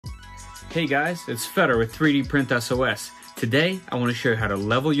Hey guys, it's Feder with 3D Print SOS. Today, I want to show you how to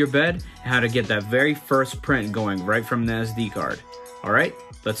level your bed and how to get that very first print going right from the SD card. Alright,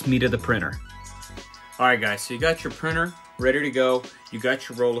 let's meet at the printer. Alright guys, so you got your printer ready to go, you got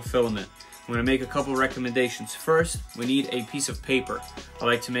your roll of filament. I'm going to make a couple recommendations. First, we need a piece of paper. I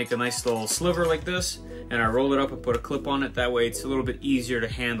like to make a nice little sliver like this, and I roll it up and put a clip on it. That way it's a little bit easier to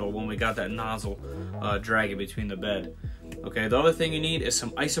handle when we got that nozzle dragging between the bed. Okay, the other thing you need is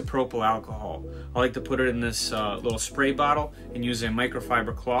some isopropyl alcohol. I like to put it in this little spray bottle and use a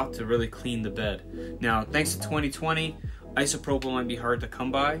microfiber cloth to really clean the bed. Now, thanks to 2020, isopropyl might be hard to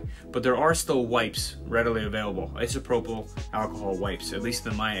come by, but there are still wipes readily available. Isopropyl alcohol wipes, at least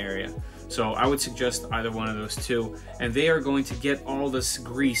in my area. So I would suggest either one of those two, and they are going to get all this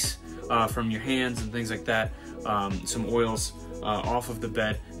grease from your hands and things like that, some oils off of the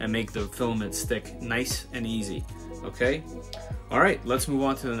bed, and make the filament stick nice and easy. Okay? Alright, let's move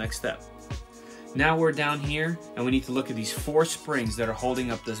on to the next step. Now we're down here, and we need to look at these 4 springs that are holding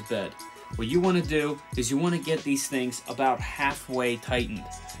up this bed. What you want to do is you want to get these things about halfway tightened.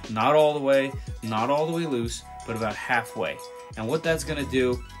 Not all the way, not all the way loose, but about halfway. And what that's going to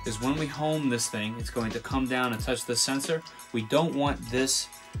do is when we home this thing, it's going to come down and touch the sensor. We don't want this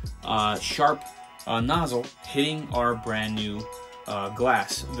sharp nozzle hitting our brand new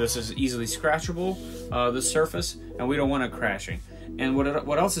glass. This is easily scratchable, the surface, and we don't want it crashing. And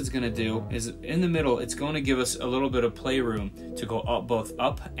what else it's going to do is in the middle, it's going to give us a little bit of playroom to go up, both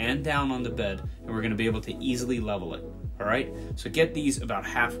up and down on the bed, and we're going to be able to easily level it. All right, so get these about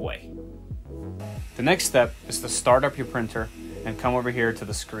halfway. The next step is to start up your printer and come over here to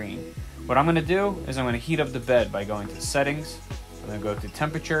the screen. What I'm going to do is I'm going to heat up the bed by going to settings. I'm going to go to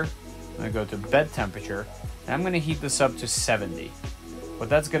temperature. I'm going to go to bed temperature, and I'm going to heat this up to 70. What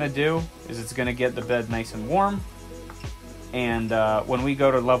that's going to do is it's going to get the bed nice and warm, and when we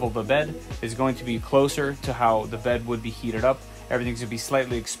go to level the bed, it's going to be closer to how the bed would be heated up. Everything's going to be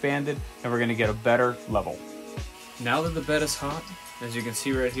slightly expanded, and we're going to get a better level. Now that the bed is hot, as you can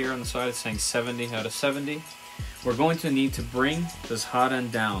see right here on the side, it's saying 70 out of 70. We're going to need to bring this hot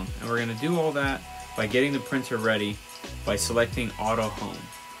end down, and we're going to do all that by getting the printer ready by selecting Auto Home.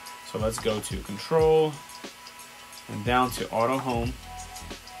 So let's go to Control and down to Auto Home.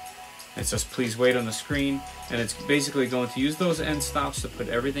 It says please wait on the screen, and it's basically going to use those end stops to put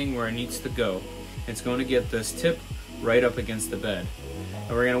everything where it needs to go. It's going to get this tip right up against the bed. And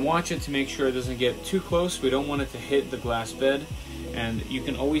we're going to watch it to make sure it doesn't get too close. We don't want it to hit the glass bed. And you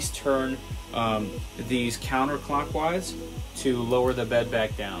can always turn these counterclockwise to lower the bed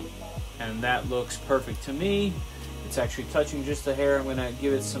back down. And that looks perfect to me. It's actually touching just a hair. I'm going to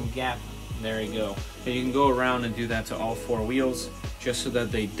give it some gap. There you go. And you can go around and do that to all 4 wheels, just so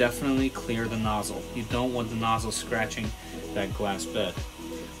that they definitely clear the nozzle. You don't want the nozzle scratching that glass bed.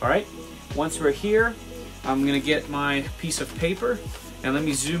 Alright, once we're here, I'm going to get my piece of paper, and let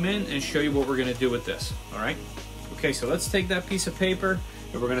me zoom in and show you what we're going to do with this. Alright, okay, so let's take that piece of paper,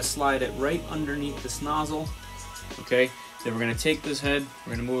 and we're going to slide it right underneath this nozzle. Okay, then we're going to take this head,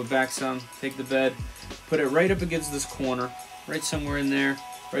 we're going to move it back some, take the bed, put it right up against this corner, right somewhere in there,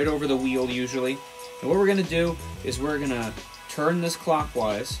 right over the wheel usually. And what we're going to do is we're going to turn this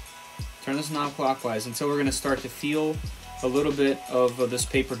clockwise, turn this knob clockwise, until we're going to start to feel a little bit of this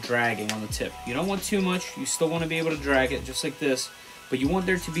paper dragging on the tip. You don't want too much, you still want to be able to drag it just like this, but you want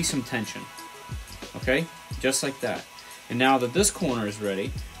there to be some tension. Okay, just like that. And now that this corner is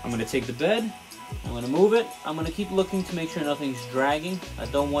ready, I'm going to take the bed, I'm going to move it, I'm going to keep looking to make sure nothing's dragging. I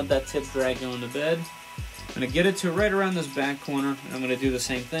don't want that tip dragging on the bed. I'm going to get it to right around this back corner, and I'm going to do the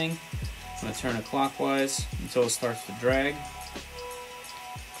same thing. I'm going to turn it clockwise until it starts to drag.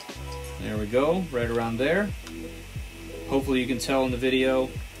 There we go, right around there. Hopefully you can tell in the video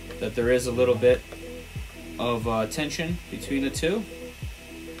that there is a little bit of tension between the two.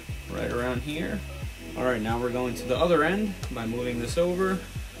 Right around here. Alright, now we're going to the other end by moving this over.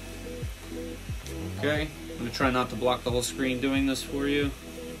 Okay, I'm going to try not to block the whole screen doing this for you.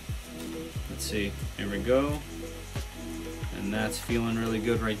 Let's see, here we go. And that's feeling really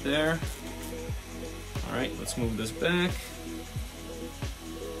good right there. Alright, let's move this back.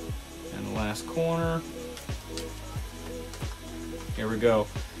 And the last corner. Here we go.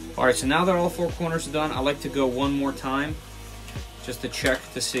 Alright, so now that all 4 corners are done, I like to go one more time just to check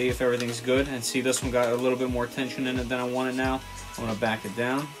to see if everything's good. And see, this one got a little bit more tension in it than I want it now. I want to back it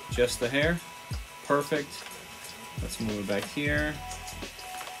down just a hair. Perfect. Let's move it back here.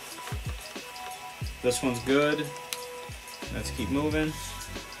 This one's good. Let's keep moving.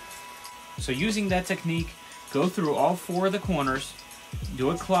 So using that technique, go through all 4 of the corners,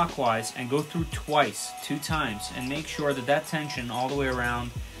 do it clockwise, and go through twice, 2 times, and make sure that that tension all the way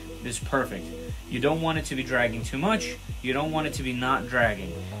around is perfect. You don't want it to be dragging too much, you don't want it to be not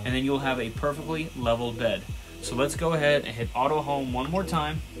dragging, and then you'll have a perfectly level bed. So let's go ahead and hit auto home one more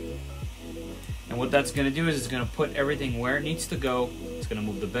time. And what that's going to do is it's going to put everything where it needs to go. It's going to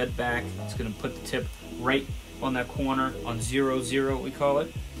move the bed back. It's going to put the tip right on that corner on 0, 0, we call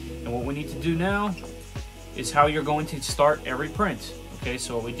it. And what we need to do now is how you're going to start every print. Okay,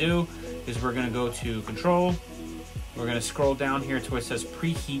 so what we do is we're going to go to Control. We're going to scroll down here to where it says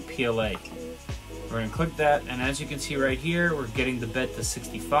Preheat PLA. We're going to click that, and as you can see right here, we're getting the bed to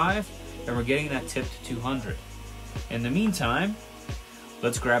 65, and we're getting that tip to 200. In the meantime,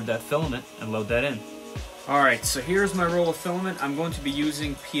 let's grab that filament and load that in. Alright, so here's my roll of filament. I'm going to be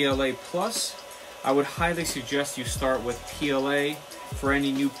using PLA Plus. I would highly suggest you start with PLA for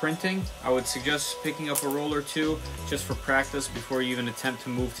any new printing. I would suggest picking up a roll or two just for practice before you even attempt to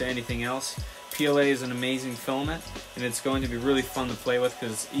move to anything else. PLA is an amazing filament, and it's going to be really fun to play with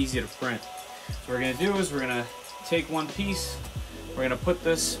because it's easy to print. So what we're going to do is we're going to take one piece, we're going to put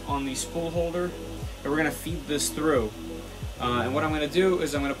this on the spool holder, and we're going to feed this through. And what I'm going to do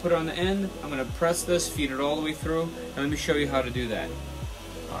is I'm going to put it on the end, I'm going to press this, feed it all the way through, and let me show you how to do that.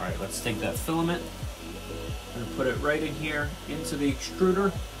 Alright, let's take that filament and put it right in here into the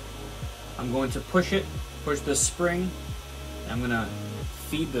extruder. I'm going to push this spring, and I'm going to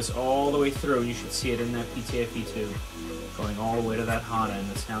feed this all the way through, and you should see it in that PTFE tube, going all the way to that hot end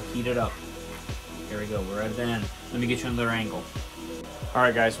that's now heated up. Here we go, we're at the end. Let me get you another angle.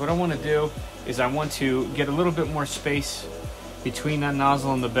 Alright guys, what I want to do is I want to get a little bit more space between that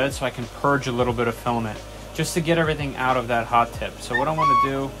nozzle and the bed so I can purge a little bit of filament, just to get everything out of that hot tip. So what I want to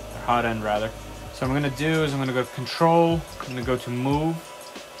do, or hot end rather, so what I'm going to do is I'm going to go to Control, I'm going to go to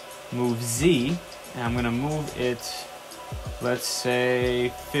Move Z, and I'm going to move it, let's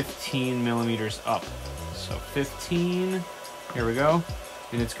say 15 millimeters up. So 15, here we go,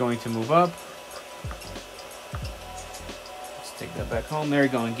 and it's going to move up. Take that back home. There you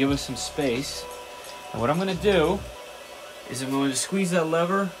go, and give us some space. And what I'm going to do is I'm going to squeeze that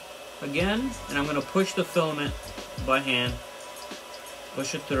lever again, and I'm going to push the filament by hand,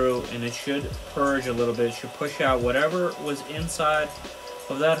 push it through, and it should purge a little bit. It should push out whatever was inside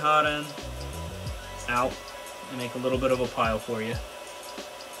of that hot end out and make a little bit of a pile for you.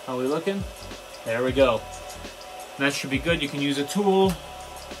 How are we looking? There we go. And that should be good. You can use a tool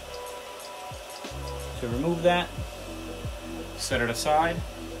to remove that. Set it aside.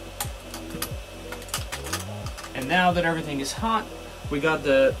 And now that everything is hot, we got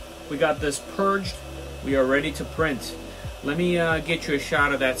this purged, we are ready to print. Let me get you a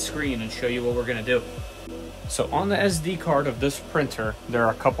shot of that screen and show you what we're going to do. So on the SD card of this printer, there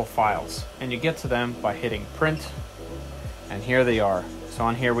are a couple files, and you get to them by hitting print, and here they are. So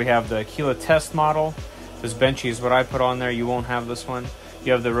on here we have the Aquila test model. This benchy is what I put on there. You won't have this one.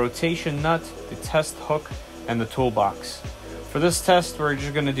 You have the rotation nut, the test hook, and the toolbox. For this test, we're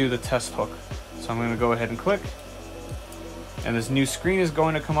just going to do the test hook. So I'm going to go ahead and click, and this new screen is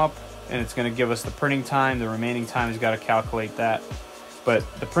going to come up, and it's going to give us the printing time. The remaining time has got to calculate that, but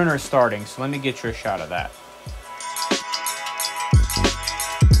the printer is starting, so let me get you a shot of that.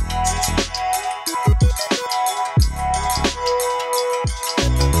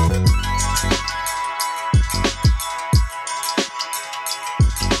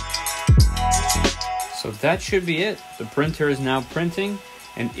 So that should be it. The printer is now printing,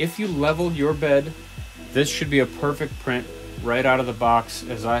 and if you level your bed, this should be a perfect print right out of the box,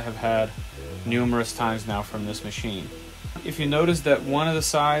 as I have had numerous times now from this machine. If you notice that one of the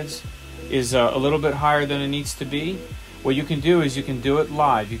sides is a little bit higher than it needs to be, what you can do is you can do it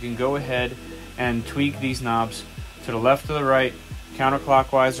live. You can go ahead and tweak these knobs to the left or the right,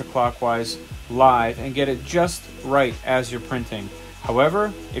 counterclockwise or clockwise, live, and get it just right as you're printing.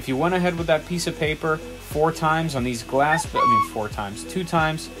 However, if you went ahead with that piece of paper 4 times on these glass, 2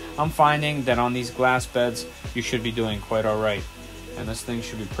 times, I'm finding that on these glass beds, you should be doing quite all right. And this thing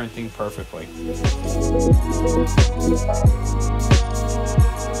should be printing perfectly.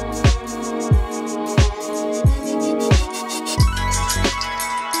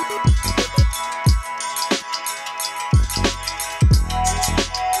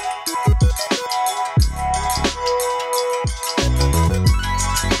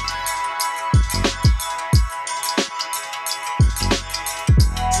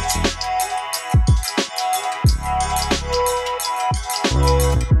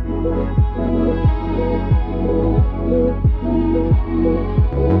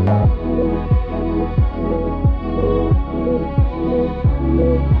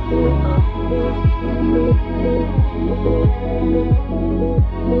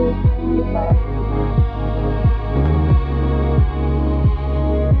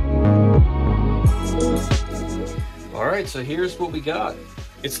 right, so here's what we got.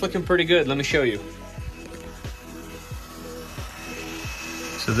 It's looking pretty good. Let me show you.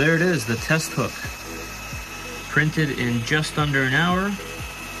 So there it is, the test hook. Printed in just under an hour,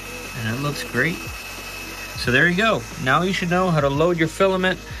 and it looks great. So there you go. Now you should know how to load your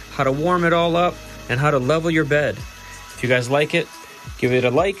filament, how to warm it all up, and how to level your bed. If you guys like it, give it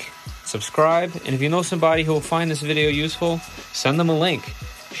a like, subscribe, and if you know somebody who will find this video useful, send them a link.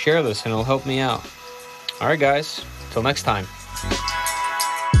 Share this and it'll help me out. Alright guys, till next time.